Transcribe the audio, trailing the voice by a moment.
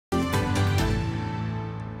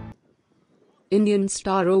Indian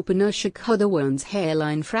star opener Shikhar Dhawan's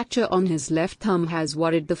hairline fracture on his left thumb has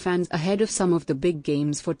worried the fans ahead of some of the big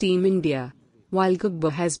games for Team India. While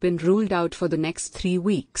Gabbar has been ruled out for the next 3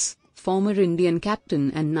 weeks, former Indian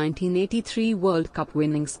captain and 1983 World Cup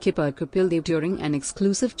winning skipper Kapil Dev during an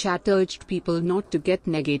exclusive chat urged people not to get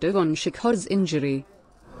negative on Shikhar's injury.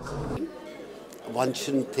 One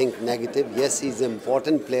shouldn't think negative. Yes, he's an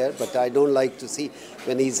important player, but I don't like to see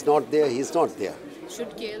when he's not there, he's not there.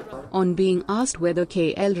 On being asked whether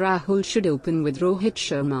KL Rahul should open with Rohit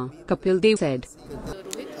Sharma, Kapil Dev said,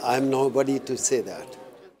 I'm nobody to say that.